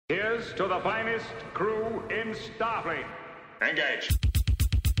Here's to the finest crew in Starfleet. Engage.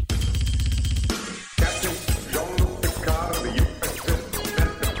 Captain Jean-Luc Picard of the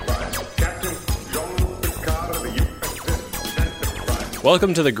USS Enterprise. Captain Jean-Luc Picard of the USS Enterprise.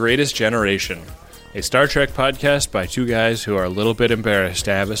 Welcome to The Greatest Generation, a Star Trek podcast by two guys who are a little bit embarrassed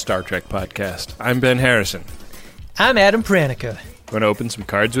to have a Star Trek podcast. I'm Ben Harrison. I'm Adam Pranica. Want to open some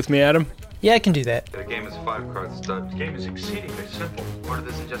cards with me, Adam? Yeah, I can do that. The game is 5-card stud. The game is exceedingly simple. Order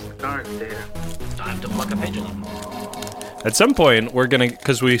this in just the cards, Data. Time to pluck a pigeon. At some point, we're going to,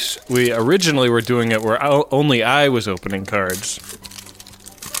 because we originally were doing it where only I was opening cards.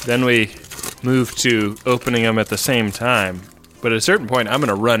 Then we moved to opening them at the same time. But at a certain point, I'm going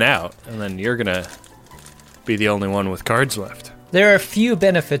to run out, and then you're going to be the only one with cards left. There are a few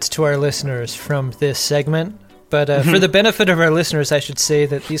benefits to our listeners from this segment, but for the benefit of our listeners, I should say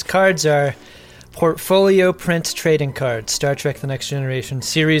that these cards are portfolio print trading cards, Star Trek The Next Generation,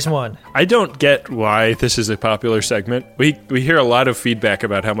 Series 1. I don't get why this is a popular segment. We hear a lot of feedback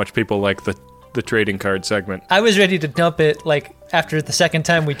about how much people like the trading card segment. I was ready to dump it after the second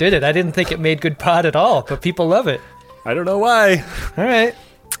time we did it. I didn't think it made good pod at all, but people love it. I don't know why. All right.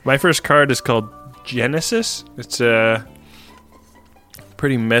 My first card is called Genesis. It's a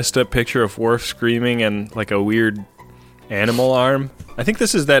pretty messed up picture of Worf screaming and like a weird animal arm. I think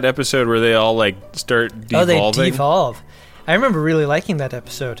this is that episode where they all start devolving. Oh, they devolve. I remember really liking that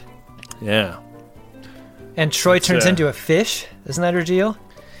episode. Yeah. And Troy turns into a fish. Isn't that her deal?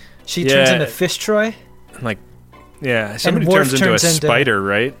 She turns into Fish Troy? Somebody turns into a spider,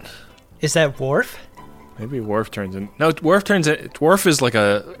 right? Is that Worf? Maybe Worf turns in. No, Worf is like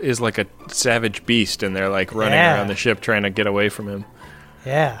a savage beast, and they're running around the ship trying to get away from him.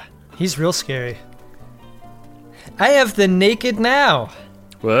 Yeah, he's real scary. I have the Naked Now.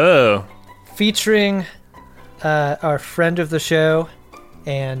 Whoa. Featuring our friend of the show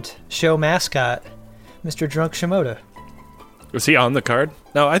and show mascot, Mr. Drunk Shimoda. Was he on the card?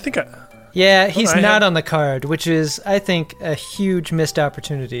 No, I think Yeah, he's not on the card, which is, I think, a huge missed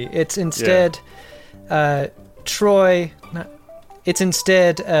opportunity. It's instead Troy. It's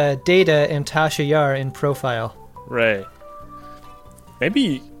instead Data and Tasha Yar in profile. Right.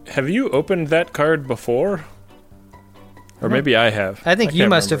 Maybe, have you opened that card before? Or maybe I have. I think you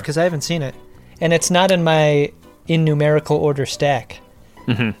must have, because I haven't seen it. And it's not in my in numerical order stack.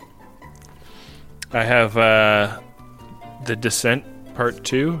 Mm-hmm. I have the Descent Part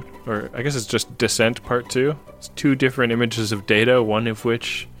 2, or I guess it's just Descent Part 2. It's two different images of Data, one of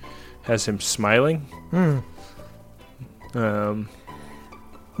which has him smiling. The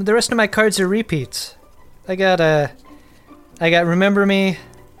rest of my cards are repeats. I got Remember Me.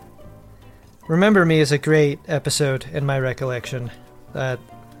 Remember Me is a great episode in my recollection.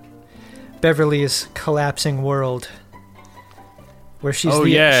 Beverly's collapsing world, where she's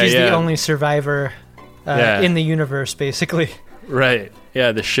the only survivor in the universe, basically. Right.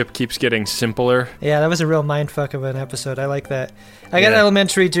 Yeah, the ship keeps getting simpler. Yeah, that was a real mindfuck of an episode. I like that. I got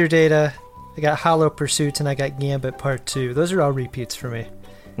Elementary Dear Data, I got Hollow Pursuits, and I got Gambit Part 2. Those are all repeats for me.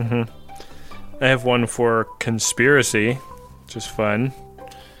 Mm-hmm. I have one for Conspiracy, which is fun.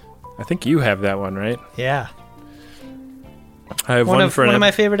 I think you have that one, right? Yeah. I have one of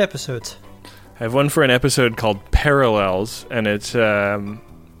my favorite episodes. I have one for an episode called Parallels, and it's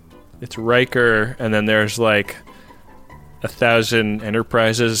Riker, and then there's 1,000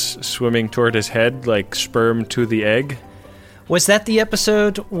 Enterprises swimming toward his head, like sperm to the egg. Was that the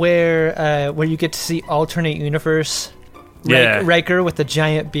episode where you get to see alternate universe? Riker with the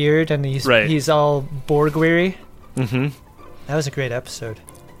giant beard, and he's all Borg weary. Mm-hmm. That was a great episode.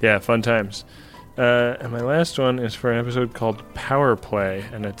 Yeah, fun times. And my last one is for an episode called Power Play,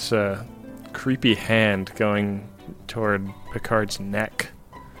 and it's a creepy hand going toward Picard's neck.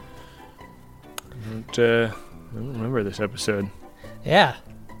 I don't remember this episode. Yeah.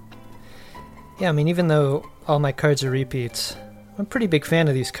 Yeah, I mean, even though all my cards are repeats, I'm a pretty big fan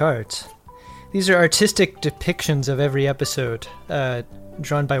of these cards. These are artistic depictions of every episode,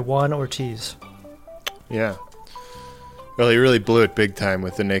 drawn by Juan Ortiz. Yeah. Well, he really blew it big time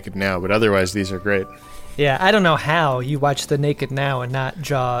with The Naked Now, but otherwise these are great. Yeah, I don't know how you watch The Naked Now and not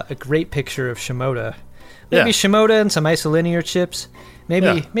draw a great picture of Shimoda. Maybe Shimoda and some isolinear chips.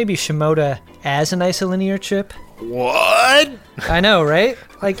 Maybe Shimoda as an isolinear chip. What? I know, right?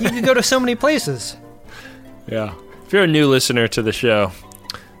 You could go to so many places. Yeah. If you're a new listener to the show,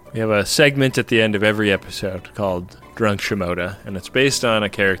 we have a segment at the end of every episode called Drunk Shimoda, and it's based on a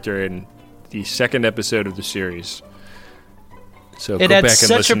character in the second episode of the series. So it go had back and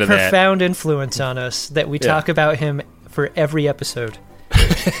such listen a to that. profound influence on us that we talk about him for every episode.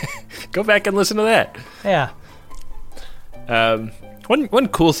 Go back and listen to that. Yeah. One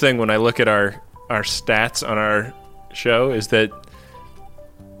cool thing when I look at our stats on our show is that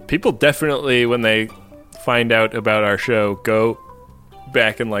people definitely, when they find out about our show, go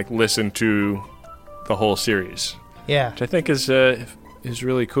back and like listen to the whole series. Yeah. Which I think is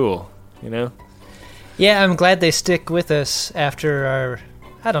really cool, you know? Yeah, I'm glad they stick with us after our...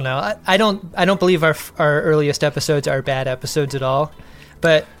 I don't know. I don't believe our earliest episodes are bad episodes at all.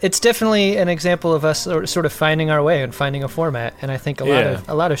 But it's definitely an example of us sort of finding our way and finding a format, and I think a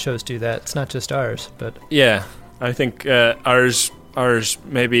lot of shows do that. It's not just ours, but yeah, I think ours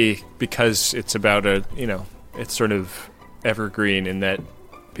maybe because it's about it's sort of evergreen in that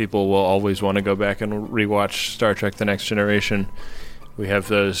people will always want to go back and rewatch Star Trek: The Next Generation. We have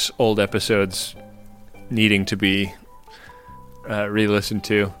those old episodes needing to be re-listened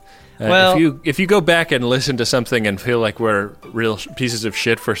to. Well, if you go back and listen to something and feel like we're real pieces of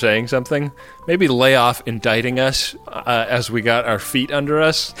shit for saying something, maybe lay off indicting us as we got our feet under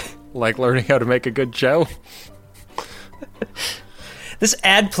us, like learning how to make a good show. This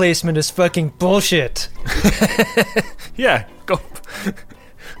ad placement is fucking bullshit. Yeah, go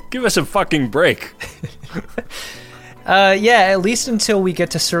give us a fucking break. Yeah, at least until we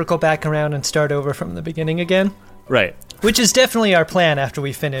get to circle back around and start over from the beginning again. Right. Which is definitely our plan after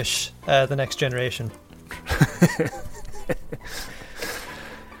we finish The Next Generation.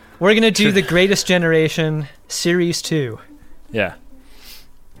 We're going to do The Greatest Generation, Series 2. Yeah.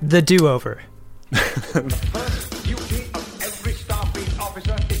 The do-over. First duty of every Starfleet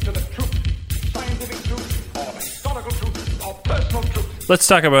officer is to the truth. Scientific truth, or historical truth, or personal truth. Let's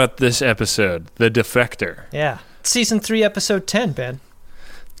talk about this episode, The Defector. Yeah. Season 3, Episode 10, Ben.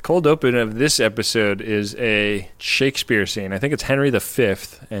 Cold open of this episode is a Shakespeare scene. I think it's Henry V,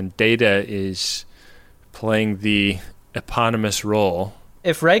 and Data is playing the eponymous role.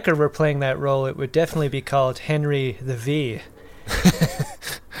 If Riker were playing that role, it would definitely be called Henry the V.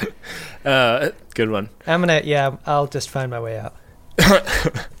 Good one. I'll just find my way out.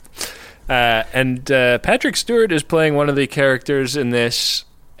 And Patrick Stewart is playing one of the characters in this,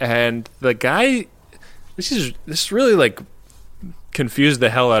 and the guy, this really like confused the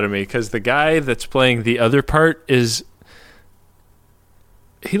hell out of me, because the guy that's playing the other part he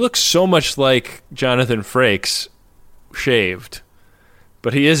looks so much like Jonathan Frakes shaved,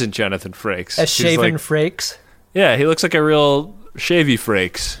 but he isn't Jonathan Frakes. A shaven Frakes? Yeah, he looks like a real shavy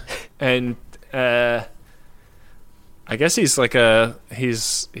Frakes. And I guess he's like an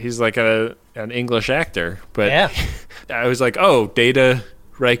English actor, but yeah. I was like, oh, Data,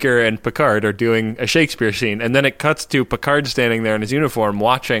 Riker, and Picard are doing a Shakespeare scene, and then it cuts to Picard standing there in his uniform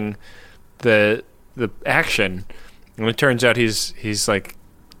watching the action, and it turns out he's like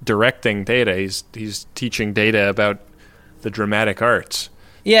directing Data. He's teaching Data about the dramatic arts.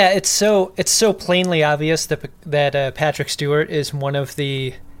 Yeah, it's so plainly obvious that Patrick Stewart is one of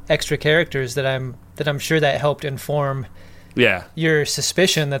the extra characters that I'm sure that helped inform your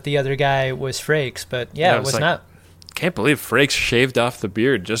suspicion that the other guy was Frakes, but yeah, it was like, not. Can't believe Frakes shaved off the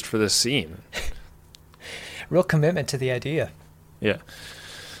beard just for this scene. Real commitment to the idea. Yeah.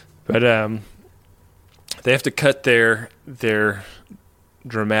 But they have to cut their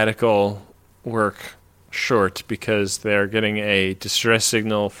dramatical work short because they're getting a distress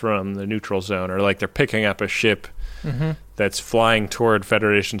signal from the neutral zone, or like they're picking up a ship that's flying toward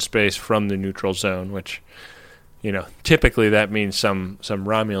Federation space from the neutral zone, which, typically that means some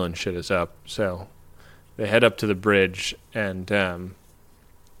Romulan shit is up. So they head up to the bridge, and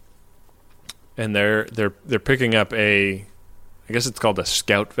they're picking up I guess it's called a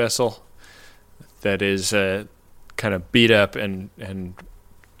scout vessel that is kind of beat up and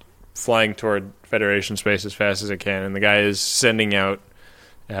flying toward Federation space as fast as it can. And the guy is sending out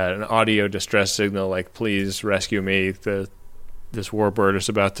an audio distress signal, like, "Please rescue me. This warbird is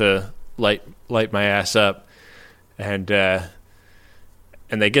about to light my ass up." And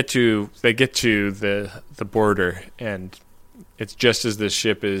they get to the border, and it's just as this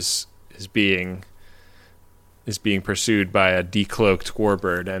ship is being pursued by a decloaked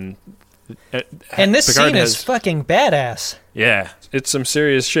warbird, and this Picard scene is fucking badass. Yeah, it's some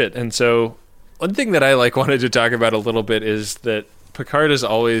serious shit. And so one thing that I wanted to talk about a little bit is that Picard is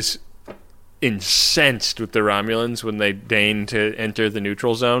always incensed with the Romulans when they deign to enter the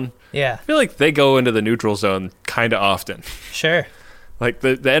neutral zone. Yeah, I feel like they go into the neutral zone kind of often. Sure. Like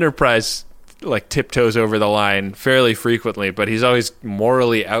the Enterprise tiptoes over the line fairly frequently, but he's always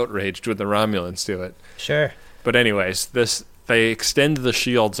morally outraged when the Romulans do it. Sure. But anyways, they extend the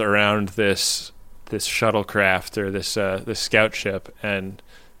shields around this shuttlecraft, or this scout ship, and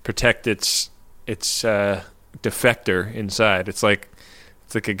protect its defector inside. It's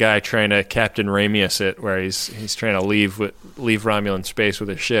It's like a guy trying to Captain Ramius it, where he's trying to leave Romulan space with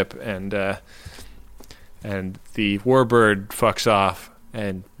his ship, and the warbird fucks off,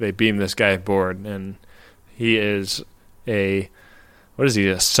 and they beam this guy aboard, and he is a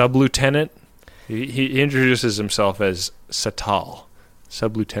sub-lieutenant? He introduces himself as Satal,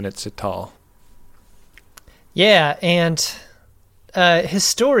 Sub-Lieutenant Satal. Yeah, and his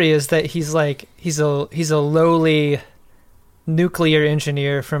story is that he's a lowly nuclear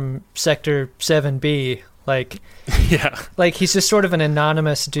engineer from Sector 7B. Yeah. Like he's just sort of an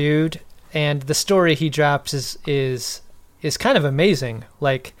anonymous dude, and the story he drops is kind of amazing.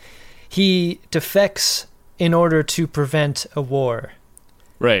 Like, he defects in order to prevent a war.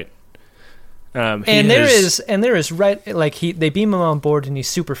 Right. They beam him on board, and he's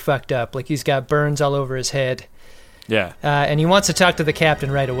super fucked up. Like, he's got burns all over his head. Yeah. And he wants to talk to the captain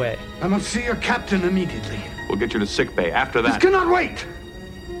right away. I must see your captain immediately. We'll get you to sickbay after This that. cannot wait.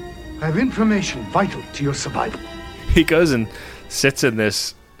 I have information vital to your survival. He goes and sits in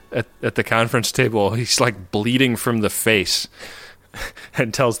this at the conference table. He's like bleeding from the face,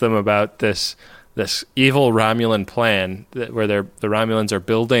 and tells them about this evil Romulan plan where the Romulans are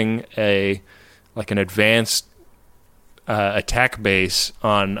building an advanced attack base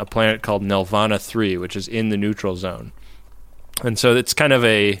on a planet called Nelvana 3, which is in the neutral zone. And so it kind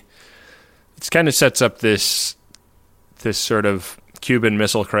of sets up this sort of Cuban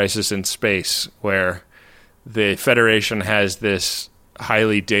Missile Crisis in space, where the Federation has this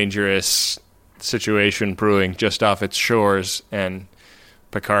highly dangerous situation brewing just off its shores, and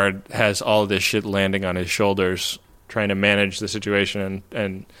Picard has all this shit landing on his shoulders, trying to manage the situation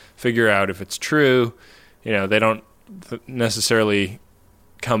and figure out if it's true. You know, they don't necessarily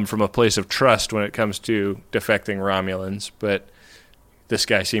come from a place of trust when it comes to defecting Romulans, but this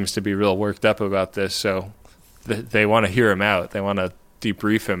guy seems to be real worked up about this, so they want to hear him out. They want to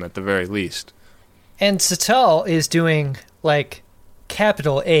debrief him at the very least. And Satal is doing, like,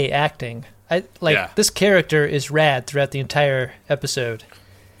 capital A acting. This character is rad throughout the entire episode.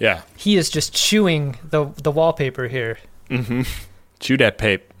 Yeah. He is just chewing the wallpaper here. Mm-hmm. Chew that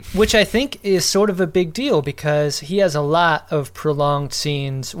pape. Which I think is sort of a big deal, because he has a lot of prolonged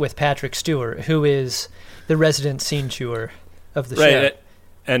scenes with Patrick Stewart, who is the resident scene chewer of the show. Right.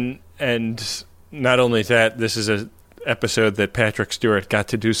 And not only that, this is a episode that Patrick Stewart got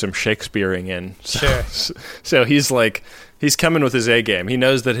to do some Shakespearing in. Sure. So he's coming with his A game. He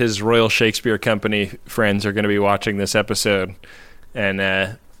knows that his Royal Shakespeare Company friends are going to be watching this episode, and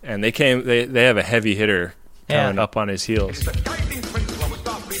they have a heavy hitter coming up on his heels. It's the guiding principle of a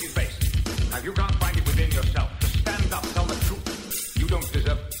Starfleet base. Now, you can't find it within yourself to stand up, tell the truth. You don't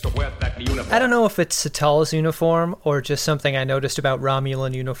deserve to wear that uniform. I don't know if it's Satal's uniform or just something I noticed about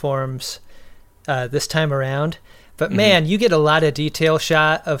Romulan uniforms this time around. But man, you get a lot of detail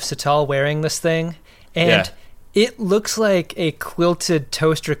shot of Satal wearing this thing, and it looks like a quilted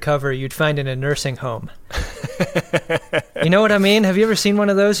toaster cover you'd find in a nursing home. You know what I mean? Have you ever seen one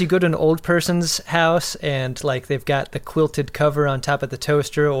of those? You go to an old person's house, and like they've got the quilted cover on top of the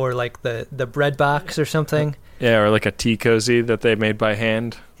toaster, or like the bread box or something. Yeah, or like a tea cozy that they made by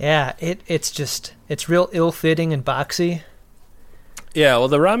hand. Yeah, it's real ill-fitting and boxy. Yeah, well,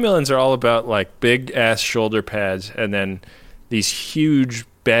 the Romulans are all about like big ass shoulder pads, and then these huge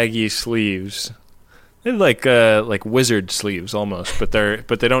baggy sleeves. They're like wizard sleeves almost, but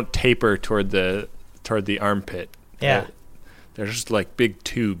they don't taper toward the armpit. Yeah, they're just like big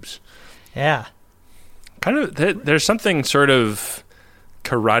tubes. Yeah, kind of. There's something sort of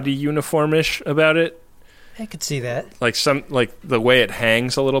karate uniformish about it. I could see that. Like the way it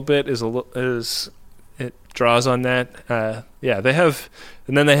hangs a little bit is it draws on that. They have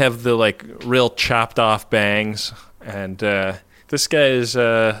the like real chopped off bangs, and this guy is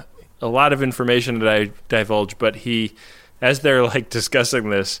a lot of information that I divulge, but as they're like discussing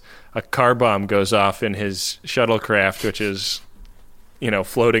this, a car bomb goes off in his shuttlecraft, which is,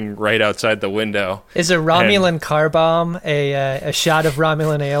 floating right outside the window. Is a Romulan car bomb a shot of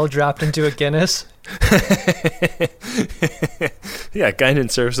Romulan ale dropped into a Guinness? Yeah, Guinan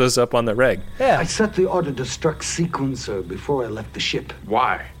serves those up on the reg. Yeah. I set the auto-destruct sequencer before I left the ship.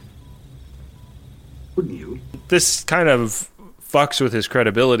 Why? Wouldn't you? This kind of fucks with his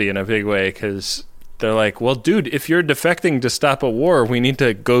credibility in a big way, because they're like, well, dude, if you're defecting to stop a war, we need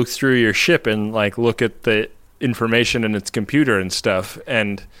to go through your ship and like look at the information in its computer and stuff.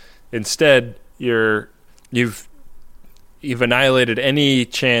 And instead, you've annihilated any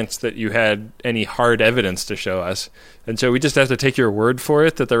chance that you had any hard evidence to show us. And so we just have to take your word for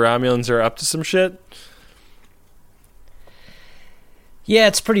it that the Romulans are up to some shit. Yeah,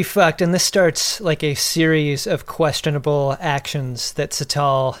 it's pretty fucked, and this starts like a series of questionable actions that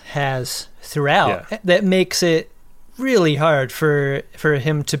Satal has throughout that makes it really hard for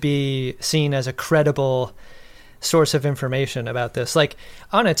him to be seen as a credible source of information about this. Like,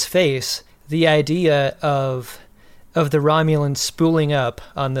 on its face, the idea of the Romulans spooling up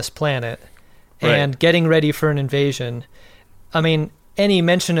on this planet and getting ready for an invasion, I mean, any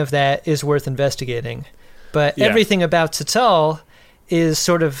mention of that is worth investigating. But everything about Satal is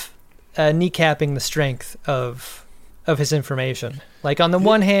sort of kneecapping the strength of his information. Like, on the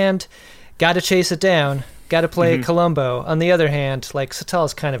one hand, got to chase it down, got to play Columbo. On the other hand, like,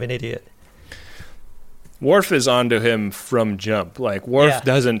 Satal's kind of an idiot. Worf is onto him from jump. Like, Worf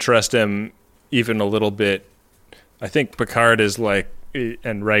doesn't trust him even a little bit. I think Picard is like,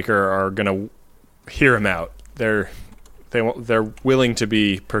 and Riker are going to hear him out. They're willing to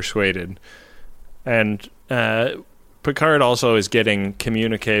be persuaded. And Picard also is getting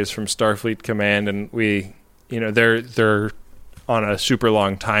communiques from Starfleet Command, and they're on a super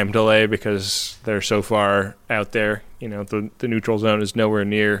long time delay because they're so far out there. You know, the neutral zone is nowhere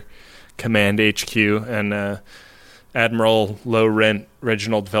near Command HQ, and Admiral Low Rent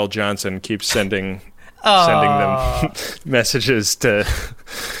Reginald Vell Johnson keeps sending them messages to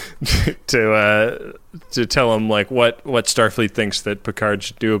tell him like what Starfleet thinks that Picard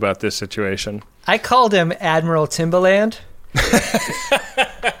should do about this situation. I called him Admiral Timbaland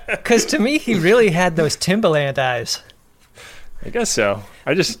because to me he really had those Timbaland eyes. I guess so.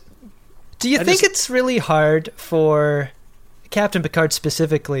 Do you think it's really hard for Captain Picard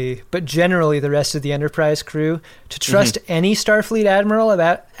specifically, but generally the rest of the Enterprise crew, to trust any Starfleet admiral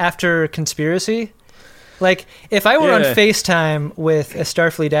after conspiracy? Like, if I were on FaceTime with a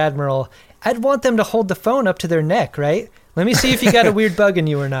Starfleet admiral, I'd want them to hold the phone up to their neck, right? Let me see if you got a weird bug in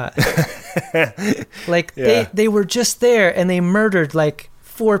you or not. Like, they were just there, and they murdered, like,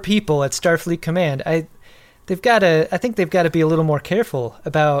 4 people at Starfleet Command. I think they've got to be a little more careful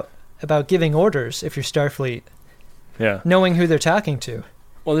about giving orders if you're Starfleet. Yeah. Knowing who they're talking to.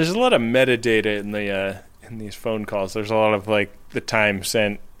 Well, there's a lot of metadata in these phone calls. There's a lot of, like, the time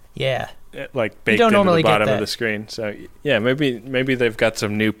sent. Yeah. Like, baked into the bottom of the screen. So, yeah, maybe they've got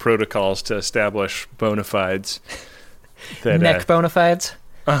some new protocols to establish bona fides. Neck bona fides?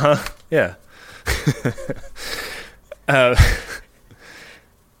 Uh-huh. Yeah.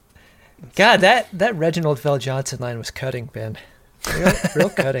 God, that Reginald Vell Johnson line was cutting, Ben. Real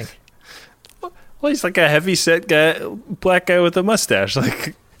cutting. Well, he's like a heavy-set guy, black guy with a mustache.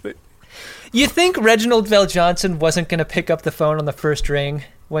 Like, you think Reginald Vell Johnson wasn't going to pick up the phone on the first ring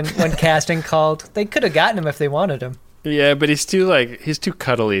when casting called? They could have gotten him if they wanted him. Yeah, but he's too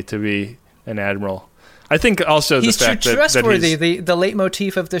cuddly to be an admiral. I think also the fact that he's too trustworthy. The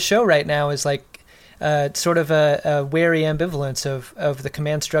leitmotif of the show right now is like sort of a wary ambivalence of the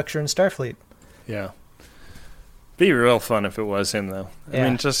command structure in Starfleet. Yeah, be real fun if it was him though. Yeah. I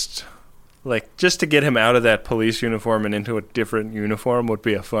mean, just to get him out of that police uniform and into a different uniform would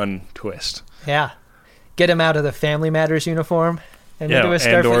be a fun twist. Yeah, get him out of the Family Matters uniform and into a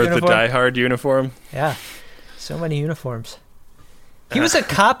Starfleet or uniform. The Die Hard uniform. Yeah, so many uniforms. He was a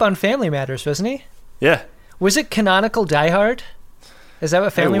cop on Family Matters, wasn't he? Yeah. Was it canonical Die Hard? Is that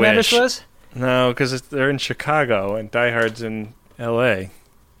what Family Matters was? No, because they're in Chicago and Die Hard's in L.A.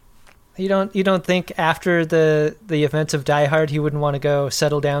 You don't think after the events of Die Hard he wouldn't want to go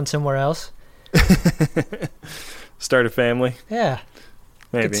settle down somewhere else? Start a family? Yeah.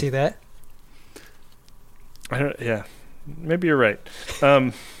 Maybe. I could see that. Yeah. Maybe you're right.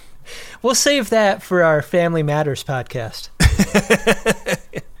 We'll save that for our Family Matters podcast.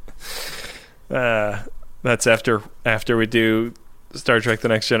 That's after we do Star Trek: The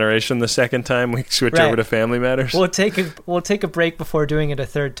Next Generation the second time. We switch over to Family Matters. We'll take a break before doing it a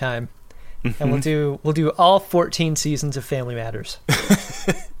third time, and we'll do all 14 seasons of Family Matters.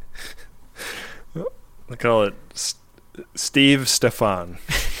 We call it Steve Stefan.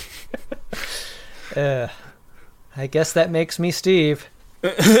 I guess that makes me Steve.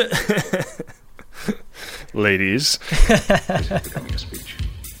 Ladies. This is becoming a speech.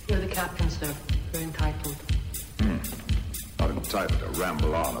 You're the captain, sir. You're entitled. Not entitled to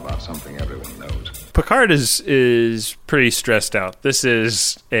ramble on about something everyone knows. Picard is pretty stressed out. This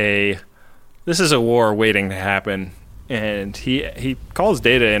is a war waiting to happen, and he calls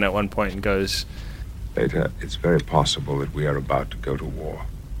Data in at one point and goes, Data, it's very possible that we are about to go to war.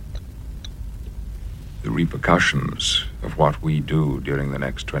 The repercussions of what we do during the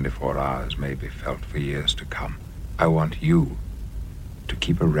next 24 hours may be felt for years to come. I want you to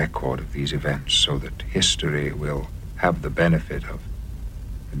keep a record of these events so that history will have the benefit of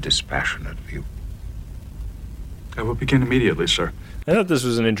a dispassionate view. I will begin immediately, sir. I thought this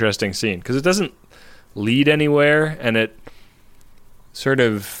was an interesting scene because it doesn't lead anywhere, and it sort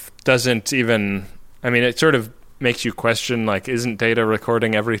of doesn't even... I mean, it sort of makes you question, like, isn't Data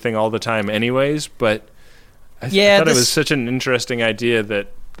recording everything all the time anyways? But I thought it was such an interesting idea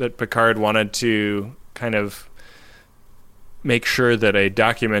that Picard wanted to kind of make sure that a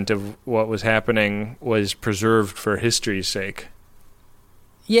document of what was happening was preserved for history's sake.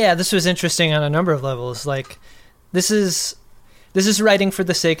 Yeah, this was interesting on a number of levels. Like, this is writing for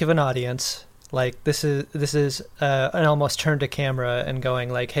the sake of an audience. Like, this is an almost turn to camera and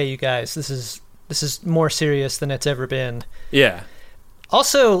going like, "Hey, you guys, this is more serious than it's ever been." Yeah.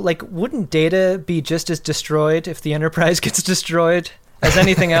 Also, like, wouldn't Data be just as destroyed if the Enterprise gets destroyed as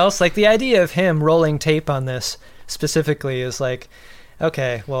anything else? Like, the idea of him rolling tape on this specifically is like,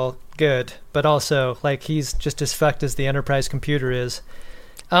 okay, well, good, but also like he's just as fucked as the Enterprise computer is.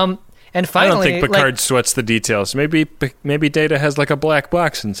 And finally, I don't think Picard sweats the details. Maybe Data has like a black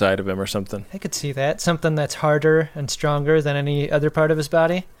box inside of him or something. I could see that. Something that's harder and stronger than any other part of his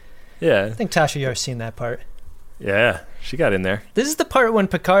body. Yeah. I think Tasha Yar's seen that part. Yeah, she got in there. This is the part when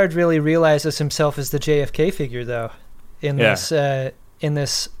Picard really realizes himself as the JFK figure, though, in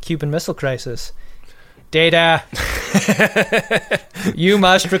this Cuban Missile Crisis. Data, you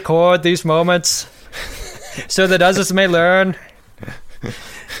must record these moments so that others may learn.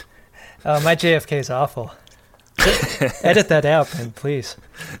 My JFK is awful. Edit that out, man, please.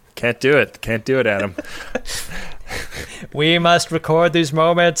 Can't do it, Adam. We must record these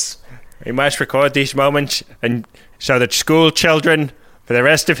moments. We must record these moments, and so that school children for the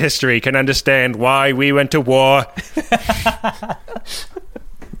rest of history can understand why we went to war.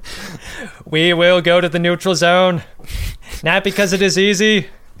 We will go to the neutral zone, not because it is easy,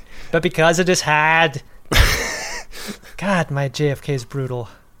 but because it is hard. God, my JFK is brutal.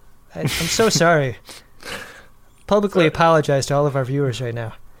 I'm so sorry. Publicly apologize to all of our viewers right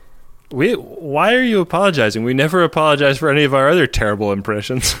now. Why are you apologizing? We never apologize for any of our other terrible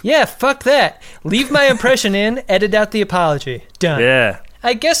impressions. Yeah, fuck that. Leave my impression in, edit out the apology. Done. Yeah.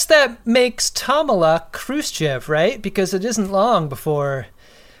 I guess that makes Tomalak Khrushchev, right? Because it isn't long before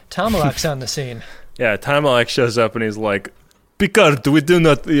Tomalak's on the scene. Yeah, Tomalak shows up and he's like, Picard, we do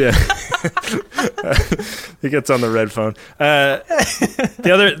not... Yeah. He gets on the red phone.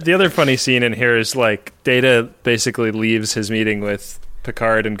 The other funny scene in here is like Data basically leaves his meeting with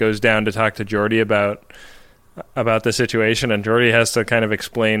Picard and goes down to talk to Geordi about the situation, and Geordi has to kind of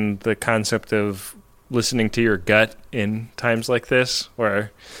explain the concept of listening to your gut in times like this,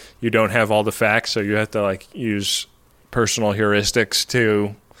 where you don't have all the facts, so you have to like use personal heuristics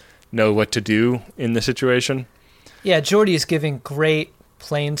to know what to do in the situation. Yeah, Geordi is giving great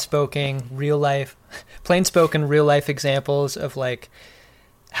plain-spoken real life examples of like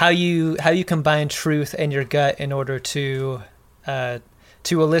how you combine truth and your gut in order to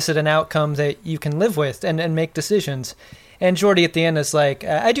elicit an outcome that you can live with and make decisions. And Geordi at the end is like,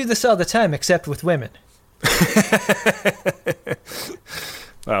 I do this all the time, except with women.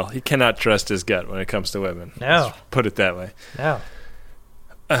 Well, he cannot trust his gut when it comes to women. No. Let's put it that way. No.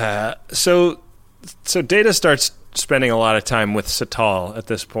 So Data starts spending a lot of time with Satal at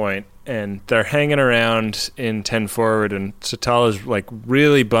this point, and they're hanging around in 10 Forward, and Satal is like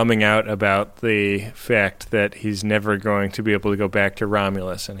really bumming out about the fact that he's never going to be able to go back to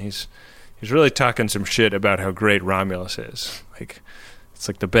Romulus, and he's really talking some shit about how great Romulus is. Like, it's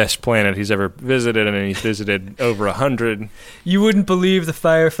like the best planet he's ever visited, and he's visited over 100. You wouldn't believe the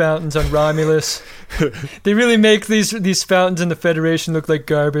fire fountains on Romulus. They really make these fountains in the Federation look like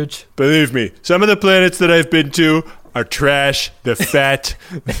garbage. Believe me, some of the planets that I've been to are trash, they're fat,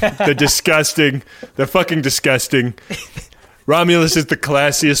 they're disgusting, they're fucking disgusting. Romulus is the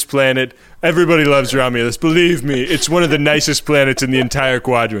classiest planet. Everybody loves Romulus. Believe me, it's one of the nicest planets in the entire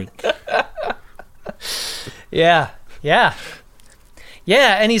quadrant. Yeah,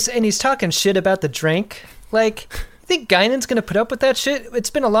 and he's talking shit about the drink. Like, you think Guinan's gonna put up with that shit? It's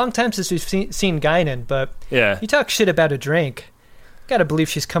been a long time since we've seen Guinan, but yeah, you talk shit about a drink, gotta believe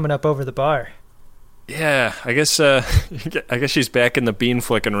she's coming up over the bar. Yeah, I guess she's back in the bean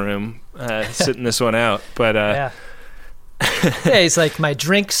flicking room, sitting this one out. But yeah, he's like, my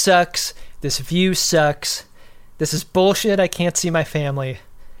drink sucks. This view sucks. This is bullshit. I can't see my family.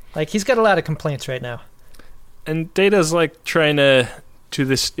 Like, he's got a lot of complaints right now. And Data's like trying to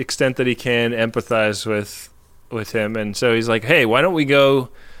this extent that he can, empathize with him, and so he's like, hey, why don't we go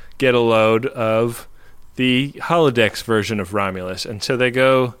get a load of the holodecks version of Romulus? And so they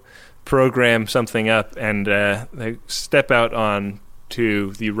go program something up, and they step out on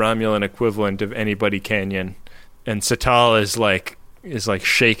to the Romulan equivalent of Anybody Canyon, and Satal is like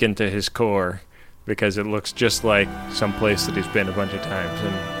shaken to his core because it looks just like some place that he's been a bunch of times.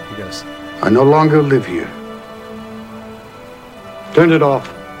 And he goes, I no longer live here. Turn it off.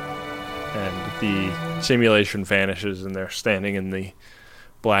 and the simulation vanishes, and they're standing in the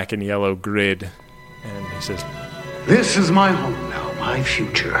black and yellow grid. And he says, This is my home now, my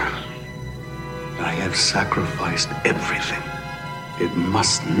future. I have sacrificed everything. It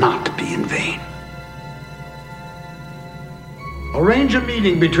must not be in vain. Arrange a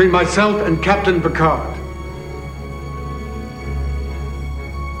meeting between myself and Captain Picard.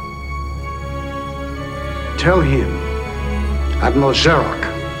 Tell him Admiral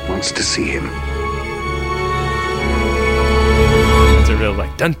Sherrock wants to see him. it's a real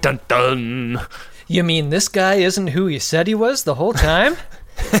like, dun dun dun. You mean this guy isn't who he said he was the whole time?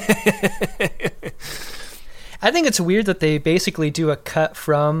 I think it's weird that they basically do a cut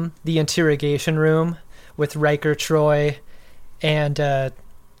from the interrogation room with Riker, Troy, and,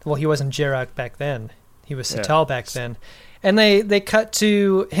 well, he wasn't Jarok back then. He was Satal back then. And they cut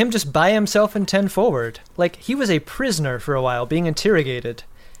to him just by himself in 10 Forward. Like, he was a prisoner for a while, being interrogated.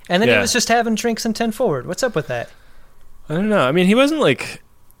 And then he was just having drinks in 10 Forward. What's up with that? I don't know. I mean, he wasn't like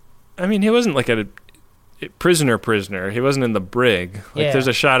a prisoner. He wasn't in the brig. Like, there's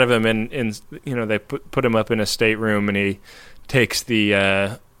a shot of him in they put him up in a stateroom, and he takes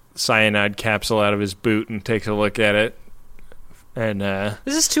the cyanide capsule out of his boot and takes a look at it. And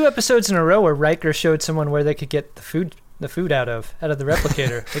this is 2 episodes in a row where Riker showed someone where they could get the food out of the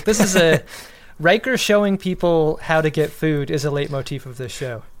replicator. Like, this is a Riker showing people how to get food is a leitmotif of this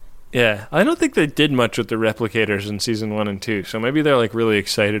show. Yeah, I don't think they did much with the replicators in season 1 and 2, so maybe they're like really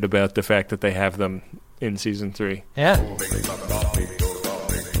excited about the fact that they have them in season 3. Yeah.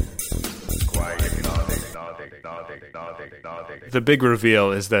 The big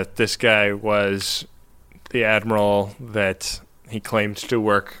reveal is that this guy was the admiral that he claimed to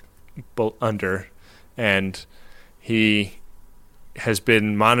work under, and he has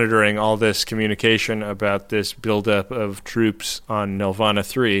been monitoring all this communication about this buildup of troops on Nelvana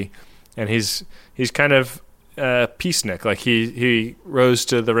 3, and he's kind of peacenik. Like, he rose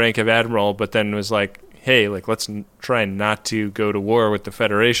to the rank of admiral, but then was like, hey, like, let's try not to go to war with the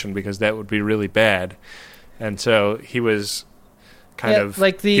Federation because that would be really bad. And so he was kind of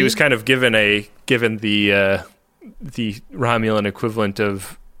given the Romulan equivalent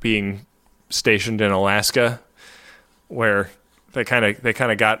of being stationed in Alaska, where they kind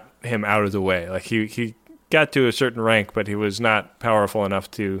of got him out of the way. Like, he got to a certain rank, but he was not powerful enough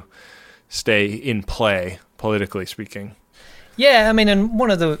to stay in play, politically speaking. Yeah, I mean, and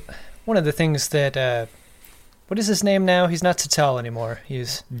one of the things that what is his name now? He's not Satal anymore.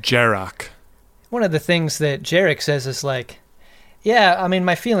 He's Jarok. One of the things that Jarek says is like, yeah, I mean,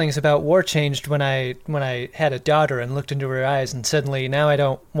 my feelings about war changed when I had a daughter and looked into her eyes, and suddenly now I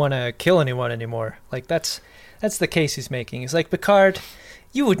don't want to kill anyone anymore. Like, that's the case he's making. He's like, Picard,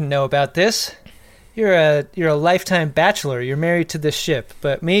 you wouldn't know about this. You're a lifetime bachelor. You're married to this ship.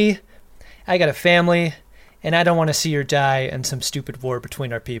 But me, I got a family, and I don't want to see her die in some stupid war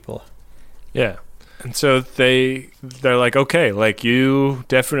between our people. Yeah. And so they're like, okay, like, you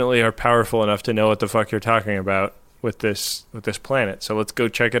definitely are powerful enough to know what the fuck you're talking about with this planet. So let's go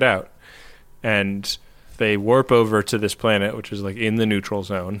check it out. And they warp over to this planet, which is like in the neutral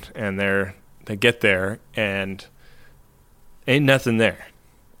zone, and they get there and ain't nothing there.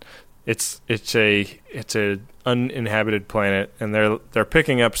 It's a uninhabited planet, and they're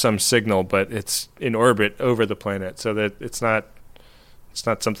picking up some signal, but it's in orbit over the planet, so that it's not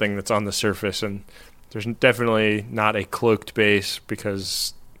something that's on the surface, and there's definitely not a cloaked base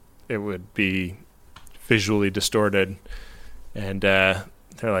because it would be visually distorted. And they're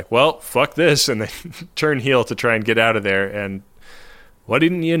like, well, fuck this, and they turn heel to try and get out of there, and what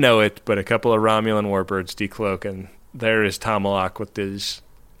didn't you know it, but a couple of Romulan warbirds decloak, and there is Tomalak with his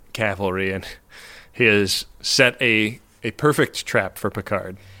cavalry, and he has set a perfect trap for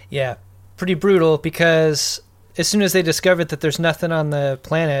Picard. Yeah, pretty brutal, because as soon as they discovered that there's nothing on the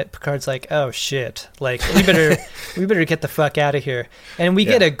planet, Picard's like, oh shit, like, we better get the fuck out of here. And we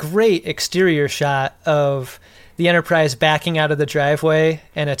get a great exterior shot of the Enterprise backing out of the driveway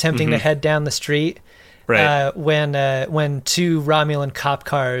and attempting to head down the street. Right. When 2 Romulan cop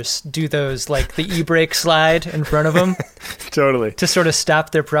cars do those, like, the e-brake slide in front of them. Totally. To sort of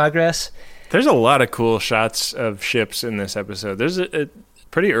stop their progress. There's a lot of cool shots of ships in this episode. There's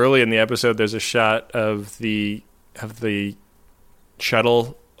pretty early in the episode, there's a shot of the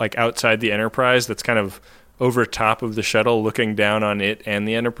shuttle, like, outside the Enterprise that's kind of over top of the shuttle, looking down on it and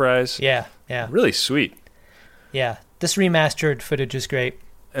the Enterprise. Yeah. Really sweet. Yeah. This remastered footage is great.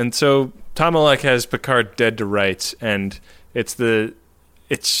 And so Tomalak has Picard dead to rights, and it's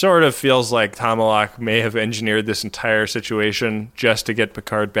it sort of feels like Tomalak may have engineered this entire situation just to get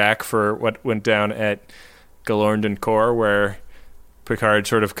Picard back for what went down at Galorndon Core, where Picard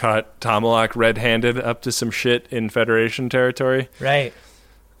sort of caught Tomalak red-handed up to some shit in Federation territory. Right.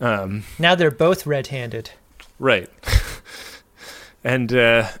 Now they're both red-handed. Right. And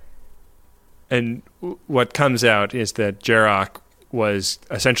what comes out is that Jarok was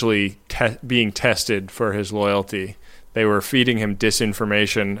essentially being tested for his loyalty. They were feeding him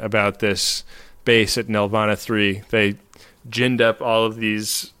disinformation about this base at Nelvana 3. They ginned up all of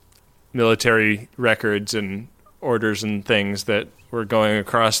these military records and orders and things that were going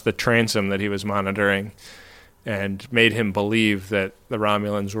across the transom that he was monitoring, and made him believe that the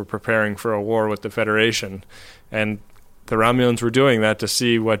Romulans were preparing for a war with the Federation. And the Romulans were doing that to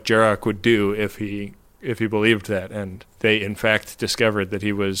see what Jarok would do if he believed that. And they, in fact, discovered that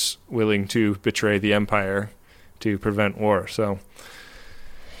he was willing to betray the Empire to prevent war. So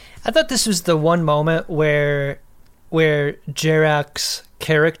I thought this was the one moment where Jarok's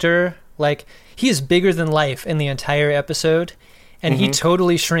character, like, he is bigger than life in the entire episode, and he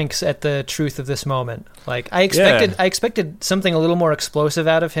totally shrinks at the truth of this moment. Like, I expected something a little more explosive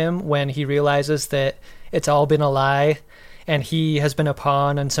out of him when he realizes that it's all been a lie and he has been a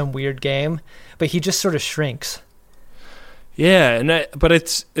pawn in some weird game, but he just sort of shrinks. Yeah, but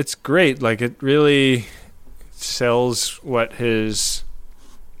it's great. Like, it really sells what his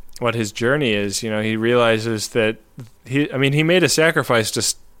journey is. You know, he realizes that he made a sacrifice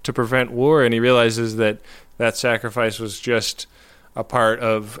to prevent war, and he realizes that sacrifice was just a part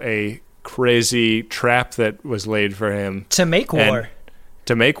of a crazy trap that was laid for him to make war,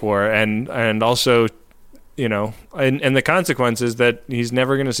 and also, you know, and the consequence is that he's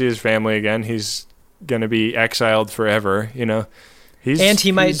never going to see his family again. He's going to be exiled forever. You know,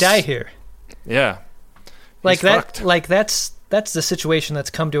 he might die here. Yeah. Like that, fucked. Like that's the situation that's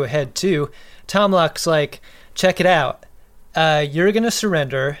come to a head too. Tomalak's like, check it out. You're gonna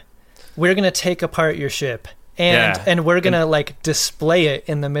surrender. We're gonna take apart your ship, and we're gonna like display it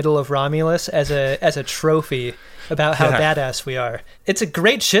in the middle of Romulus as a trophy about how badass we are. It's a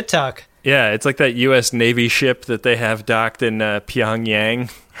great shit talk. Yeah, it's like that U.S. Navy ship that they have docked in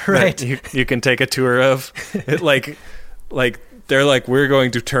Pyongyang. Right. You can take a tour of. It, like they're like, we're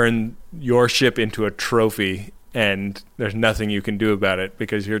going to turn your ship into a trophy, and there's nothing you can do about it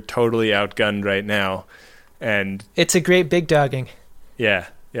because you're totally outgunned right now. And it's a great big dogging. Yeah.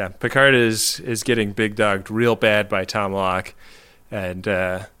 Picard is getting big dogged real bad by Tomalak, and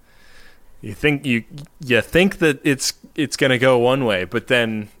you think that it's going to go one way, but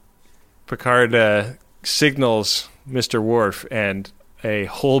then Picard signals Mr. Worf, and a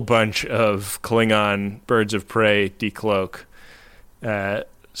whole bunch of Klingon birds of prey decloak,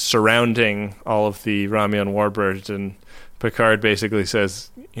 surrounding all of the Romulan warbirds, and Picard basically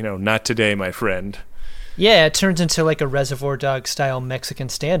says, you know, not today, my friend. Yeah, it turns into like a Reservoir Dogs style Mexican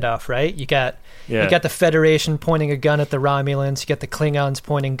standoff, right? You got the Federation pointing a gun at the Romulans, you got the Klingons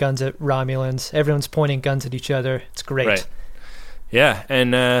pointing guns at Romulans, everyone's pointing guns at each other. It's great. Right. Yeah,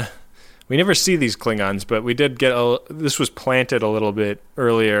 and we never see these Klingons, but we did get this was planted a little bit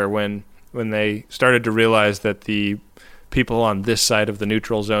earlier when they started to realize that the people on this side of the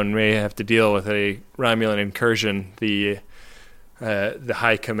neutral zone may have to deal with a Romulan incursion. The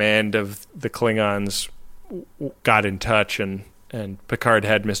high command of the Klingons got in touch, and Picard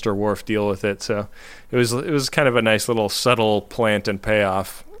had Mr. Worf deal with it. So it was kind of a nice little subtle plant and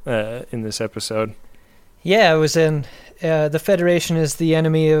payoff in this episode. Yeah, it was in the Federation is the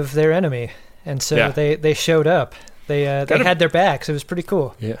enemy of their enemy, and so they showed up. They had their backs. It was pretty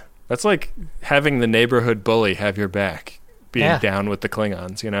cool. Yeah, that's like having the neighborhood bully have your back, being down with the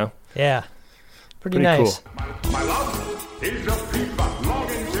Klingons, you know? Yeah. Pretty nice. Cool. My love is a fever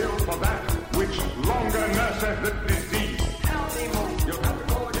longing till for that which longer nurseth the disease.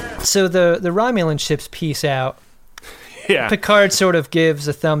 So the Romulan ships peace out. Yeah. Picard sort of gives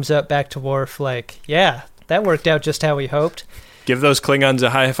a thumbs up back to Worf, like, yeah, that worked out just how we hoped. Give those Klingons a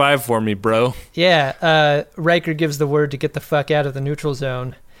high five for me, bro. Yeah, Riker gives the word to get the fuck out of the neutral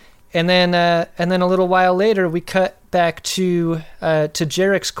zone. And then a little while later, we cut back to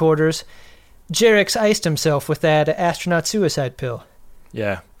Jarek's quarters. Jarek's iced himself with that astronaut suicide pill.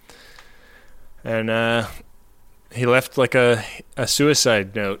 Yeah. And he left like a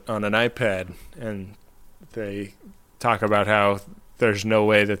suicide note on an iPad, and they talk about how there's no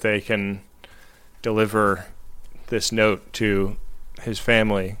way that they can deliver this note to his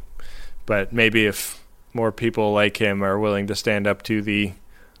family, but maybe if more people like him are willing to stand up to the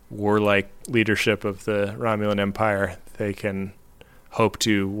warlike leadership of the Romulan Empire, they can hope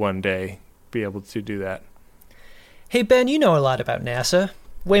to one day be able to do that. Hey Ben, you know a lot about NASA.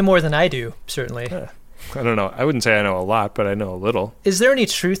 way more than I do, certainly. I don't know. I wouldn't say I know a lot, but I know a little. Is there any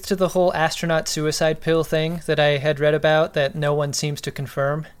truth to the whole astronaut suicide pill thing that I had read about that no one seems to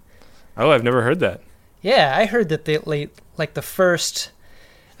confirm? Oh, I've never heard that. Yeah, I heard that the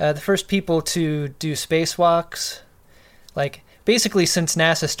first people to do spacewalks, like basically since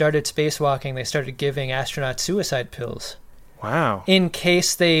NASA started spacewalking, they started giving astronauts suicide pills. Wow. In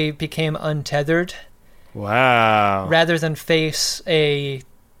case they became untethered. Wow. Rather than face a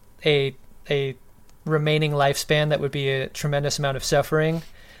remaining lifespan that would be a tremendous amount of suffering.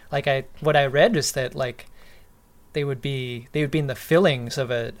 What I read is that they would be in the fillings of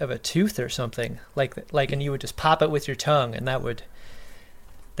a tooth or something, and you would just pop it with your tongue, and that would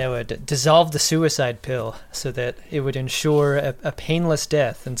dissolve the suicide pill so that it would ensure a painless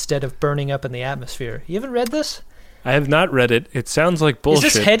death instead of burning up in the atmosphere. You haven't read this? I have not read it. It sounds like bullshit.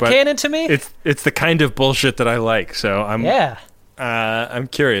 Is this headcanon to me? It's the kind of bullshit that I like. So I'm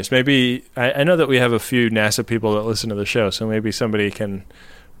curious. Maybe I know that we have a few NASA people that listen to the show, so maybe somebody can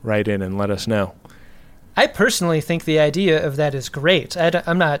write in and let us know. I personally think the idea of that is great.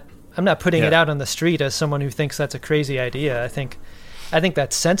 I'm not putting it out on the street as someone who thinks that's a crazy idea. I think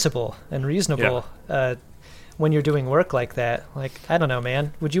that's sensible and reasonable when you're doing work like that. Like, I don't know,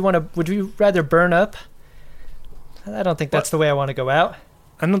 man. Would you rather burn up? I don't think that's the way I want to go out.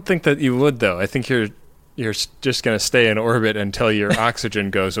 I don't think that you would, though. I think you're just going to stay in orbit until your oxygen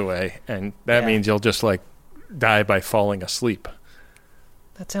goes away, and that means you'll just die by falling asleep.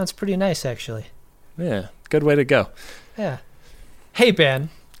 That sounds pretty nice, actually. Yeah, good way to go. Yeah. Hey, Ben.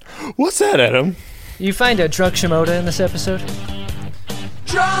 What's that, Adam? You find a drunk Shimoda in this episode?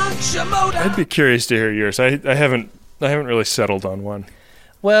 Drunk Shimoda! I'd be curious to hear yours. I haven't really settled on one.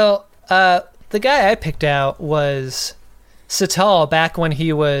 Well, the guy I picked out was Satal back when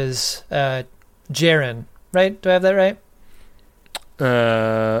he was Jaren, right? Do I have that right?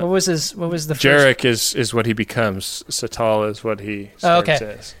 What was the first? Jarek is what he becomes. Satal is what he starts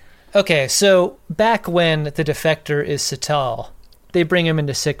as. Okay, so back when the defector is Satal, they bring him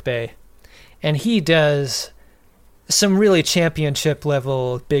into sickbay, and he does some really championship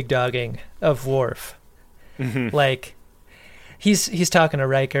level big dogging of Worf. Mm-hmm. Like, he's talking to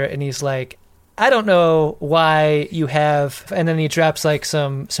Riker, and he's like, I don't know why you have, and then he drops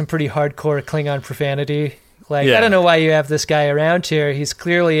some pretty hardcore Klingon profanity. I don't know why you have this guy around here. He's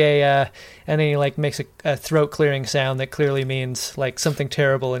clearly and then he makes a throat clearing sound that clearly means something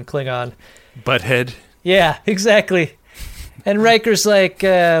terrible in Klingon. Butthead. Yeah, exactly. And Riker's like,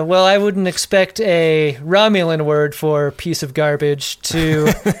 well, I wouldn't expect a Romulan word for piece of garbage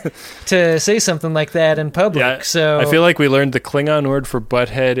to say something like that in public. Yeah, so I feel like we learned the Klingon word for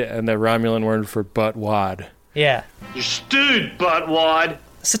butthead and the Romulan word for buttwad. Yeah. You stewed, buttwad.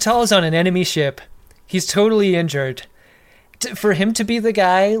 Satal is on an enemy ship. He's totally injured. For him to be the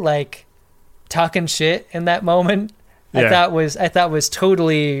guy talking shit in that moment, I thought was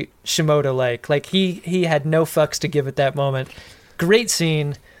totally Shimoda-like. He had no fucks to give at that moment. Great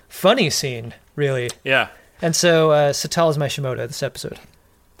scene, funny scene, really. Yeah. And so Satal is my Shimoda this episode.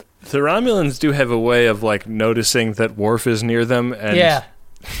 The Romulans do have a way of noticing that Worf is near them and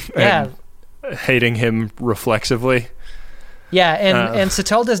hating him reflexively. Yeah, and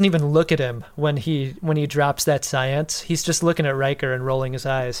Satal doesn't even look at him when he drops that science. He's just looking at Riker and rolling his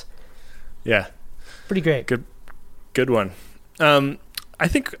eyes. Yeah. Pretty great. Good one. I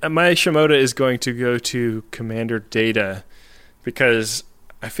think my Shimoda is going to go to Commander Data because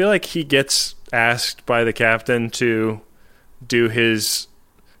I feel like he gets asked by the captain to do his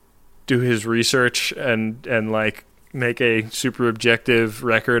research and make a super objective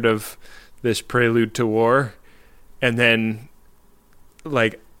record of this prelude to war, and then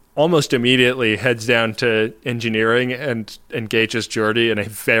almost immediately heads down to engineering and engages Geordi in a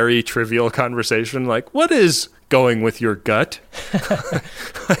very trivial conversation what is going with your gut?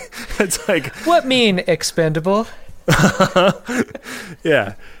 It's what mean expendable?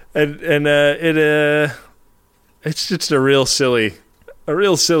 Yeah. And it's just a real silly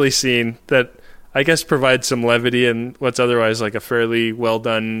scene that I guess provides some levity in what's otherwise a fairly well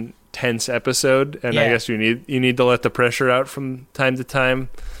done tense episode, and I guess you need to let the pressure out from time to time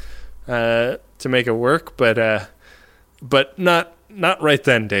to make it work, but not right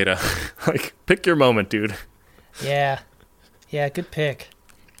then, Data. Pick your moment, dude. Yeah, good pick.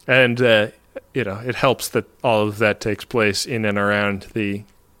 And it helps that all of that takes place in and around the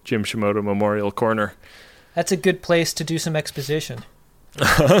Jim Shimoda Memorial Corner. That's a good place to do some exposition.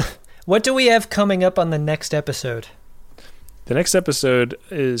 What do we have coming up on the next episode? The next episode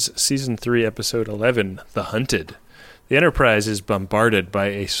is Season 3, Episode 11, The Hunted. The Enterprise is bombarded by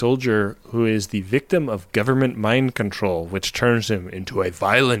a soldier who is the victim of government mind control, which turns him into a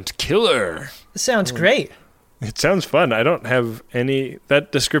violent killer. This sounds great. It sounds fun. I don't have any...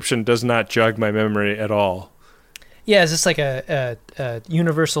 That description does not jog my memory at all. Yeah, is this like a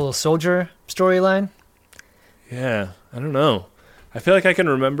Universal Soldier storyline? Yeah, I don't know. I feel like I can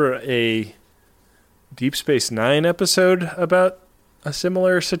remember a Deep Space Nine episode about a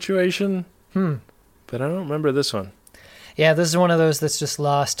similar situation. But I don't remember this one. Yeah, this is one of those that's just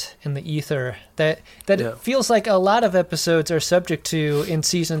lost in the ether. That It feels like a lot of episodes are subject to in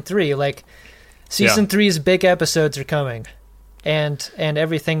Season 3. Like, Season 3's big episodes are coming. And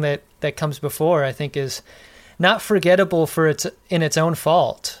everything that comes before, I think, is not forgettable in its own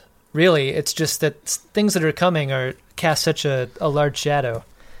fault. Really, it's just that things that are coming cast such a large shadow.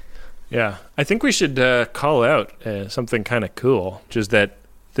 Yeah, I think we should call out something kind of cool, which is that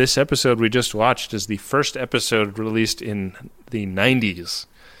this episode we just watched is the first episode released in the 90s.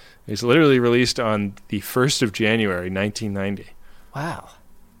 It's literally released on the 1st of January, 1990. Wow.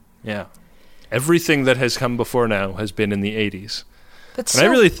 Yeah. Everything that has come before now has been in the 80s. That's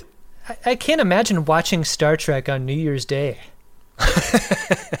and so... I can't imagine watching Star Trek on New Year's Day.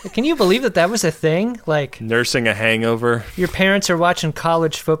 Can you believe that was a thing? Like nursing a hangover. Your parents are watching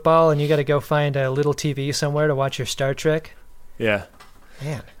college football and you got to go find a little TV somewhere to watch your Star Trek? Yeah.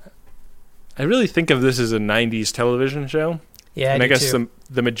 Man. I really think of this as a 90s television show. Yeah, and I guess too.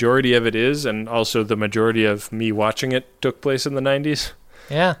 the majority of it is, and also the majority of me watching it took place in the 90s.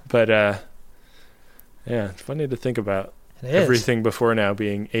 Yeah. But, yeah, it's funny to think about everything before now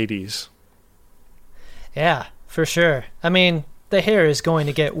being 80s. Yeah, for sure. I mean, the hair is going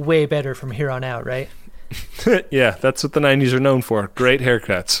to get way better from here on out, right? Yeah, that's what the 90s are known for. Great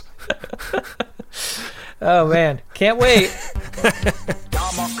haircuts. Oh, man. Can't wait.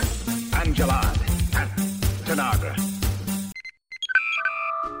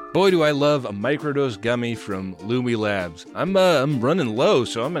 Boy, do I love a microdose gummy from Lumi Labs. I'm running low,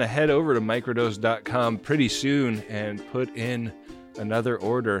 so I'm going to head over to microdose.com pretty soon and put in another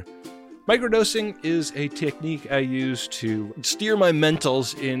order. Microdosing is a technique I use to steer my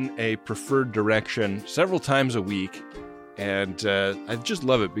mentals in a preferred direction several times a week. And I just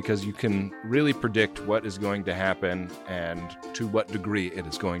love it because you can really predict what is going to happen and to what degree it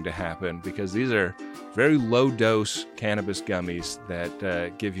is going to happen, because these are very low-dose cannabis gummies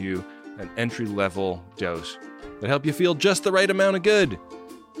that give you an entry-level dose that help you feel just the right amount of good.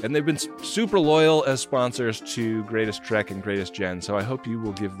 And they've been super loyal as sponsors to Greatest Trek and Greatest Gen, so I hope you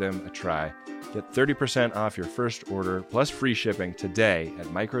will give them a try. Get 30% off your first order plus free shipping today at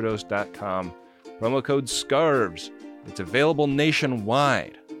microdose.com. Promo code SCARVES. It's available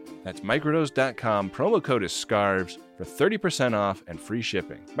nationwide. That's microdose.com. Promo code is SCARVES for 30% off and free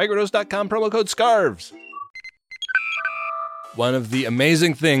shipping. Microdose.com, promo code SCARVES. One of the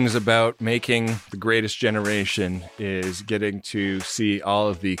amazing things about making The Greatest Generation is getting to see all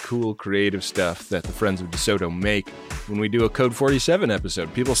of the cool creative stuff that the Friends of DeSoto make when we do a Code 47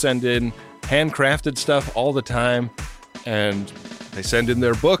 episode. People send in handcrafted stuff all the time, and they send in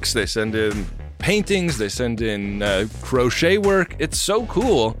their books, they send in paintings, they send in crochet work. It's so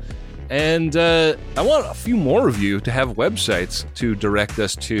cool. And I want a few more of you to have websites to direct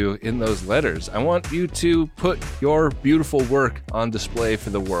us to in those letters. I want you to put your beautiful work on display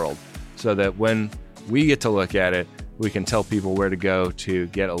for the world so that when we get to look at it, we can tell people where to go to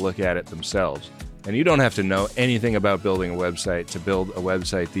get a look at it themselves. And you don't have to know anything about building a website to build a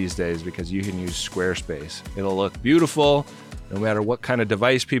website these days, because you can use Squarespace. It'll look beautiful no matter what kind of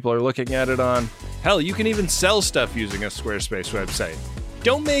device people are looking at it on. Hell, you can even sell stuff using a Squarespace website.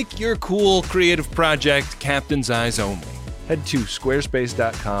 Don't make your cool creative project Captain's Eyes only. Head to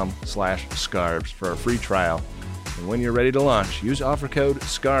squarespace.com/scarves for a free trial. And when you're ready to launch, use offer code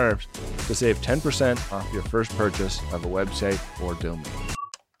SCARVES to save 10% off your first purchase of a website or domain.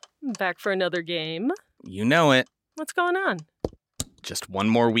 Back for another game. You know it. What's going on? Just one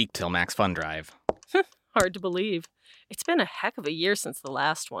more week till Max Fun Drive. Hard to believe. It's been a heck of a year since the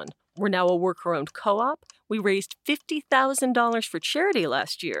last one. We're now a worker-owned co-op. We raised $50,000 for charity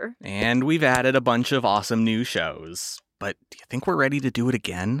last year. And we've added a bunch of awesome new shows. But do you think we're ready to do it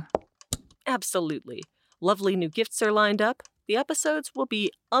again? Absolutely. Lovely new gifts are lined up. The episodes will be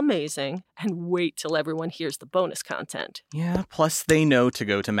amazing. And wait till everyone hears the bonus content. Yeah, plus they know to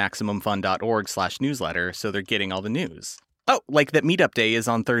go to MaximumFun.org/newsletter, so they're getting all the news. Oh, like that meetup day is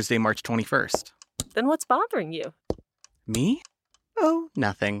on Thursday, March 21st. Then what's bothering you? Me? Oh,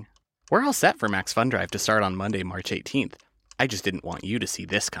 nothing. We're all set for Max Fun Drive to start on Monday, March 18th. I just didn't want you to see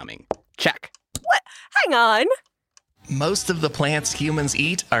this coming. Check. What? Hang on. Most of the plants humans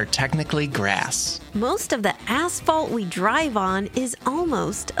eat are technically grass. Most of the asphalt we drive on is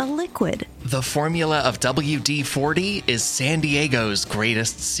almost a liquid. The formula of WD-40 is San Diego's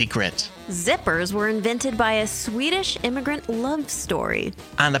greatest secret. Zippers were invented by a Swedish immigrant love story.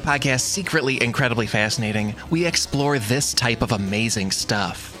 On the podcast Secretly Incredibly Fascinating, we explore this type of amazing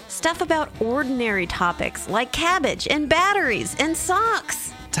stuff. Stuff about ordinary topics like cabbage and batteries and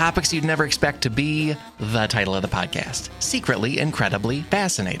socks. Topics you'd never expect to be the title of the podcast. Secretly Incredibly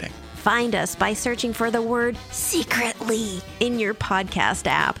Fascinating. Find us by searching for the word secretly in your podcast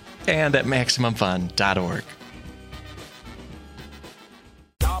app. And at MaximumFun.org.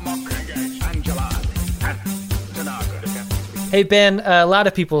 Hey, Ben, a lot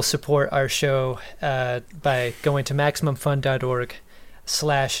of people support our show by going to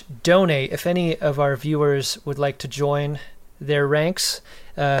MaximumFun.org/donate. If any of our viewers would like to join their ranks,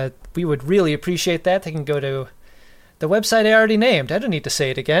 we would really appreciate that. They can go to the website I already named. I don't need to say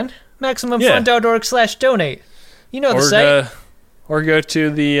it again. MaximumFun.org/donate. You know the site. Or go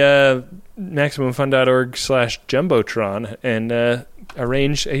to the MaximumFun.org/Jumbotron and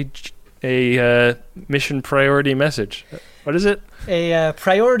arrange a mission priority message. What is it? A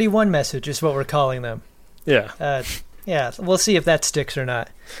priority 1 message is what we're calling them. Yeah. Yeah, we'll see if that sticks or not.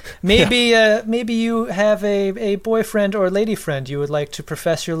 Maybe maybe you have a boyfriend or lady friend you would like to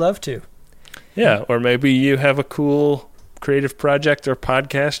profess your love to. Yeah, or maybe you have a cool creative project or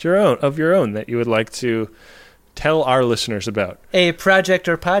podcast of your own that you would like to tell our listeners about. A project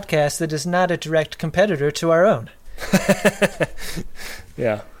or podcast that is not a direct competitor to our own.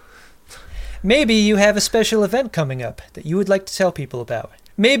 Yeah. Maybe you have a special event coming up that you would like to tell people about.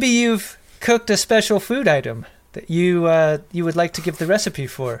 Maybe you've cooked a special food item that you would like to give the recipe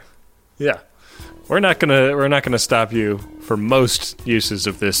for. Yeah. We're not gonna stop you for most uses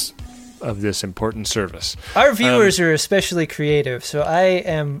of this important service. Our viewers are especially creative, so I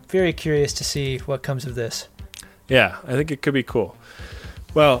am very curious to see what comes of this. Yeah, I think it could be cool.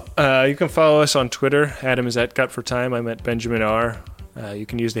 Well, you can follow us on Twitter. Adam is at Gut for Time. I'm at Benjamin R. You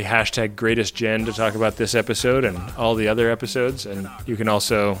can use the hashtag GreatestGen to talk about this episode and all the other episodes, and you can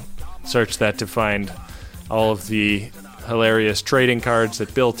also search that to find all of the hilarious trading cards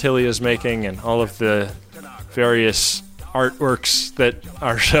that Bill Tilley is making and all of the various artworks that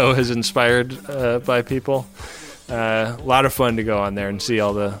our show has inspired by people. A lot of fun to go on there and see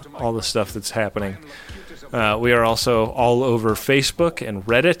all the stuff that's happening. We are also all over Facebook and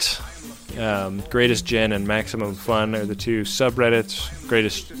Reddit. Greatest Gen and Maximum Fun are the two subreddits.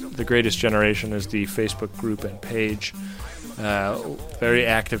 The Greatest Generation is the Facebook group and page. Very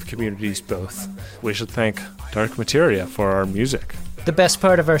active communities both. We should thank Dark Materia for our music. The best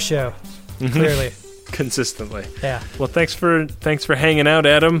part of our show, clearly. Consistently. Yeah. Well, thanks for hanging out,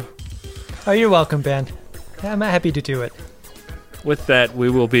 Adam. Oh, you're welcome, Ben. I'm happy to do it. With that, we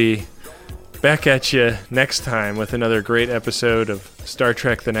will be back at you next time with another great episode of Star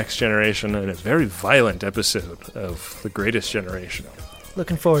Trek The Next Generation and a very violent episode of The Greatest Generation.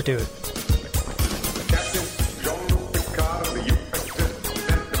 Looking forward to it.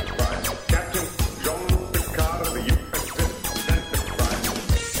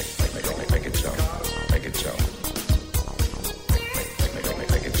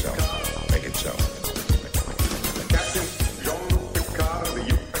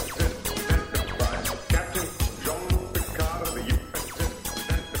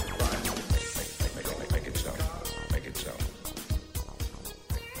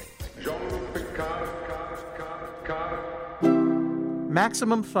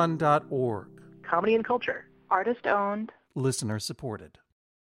 MaximumFun.org. Comedy and culture. Artist owned. Listener supported.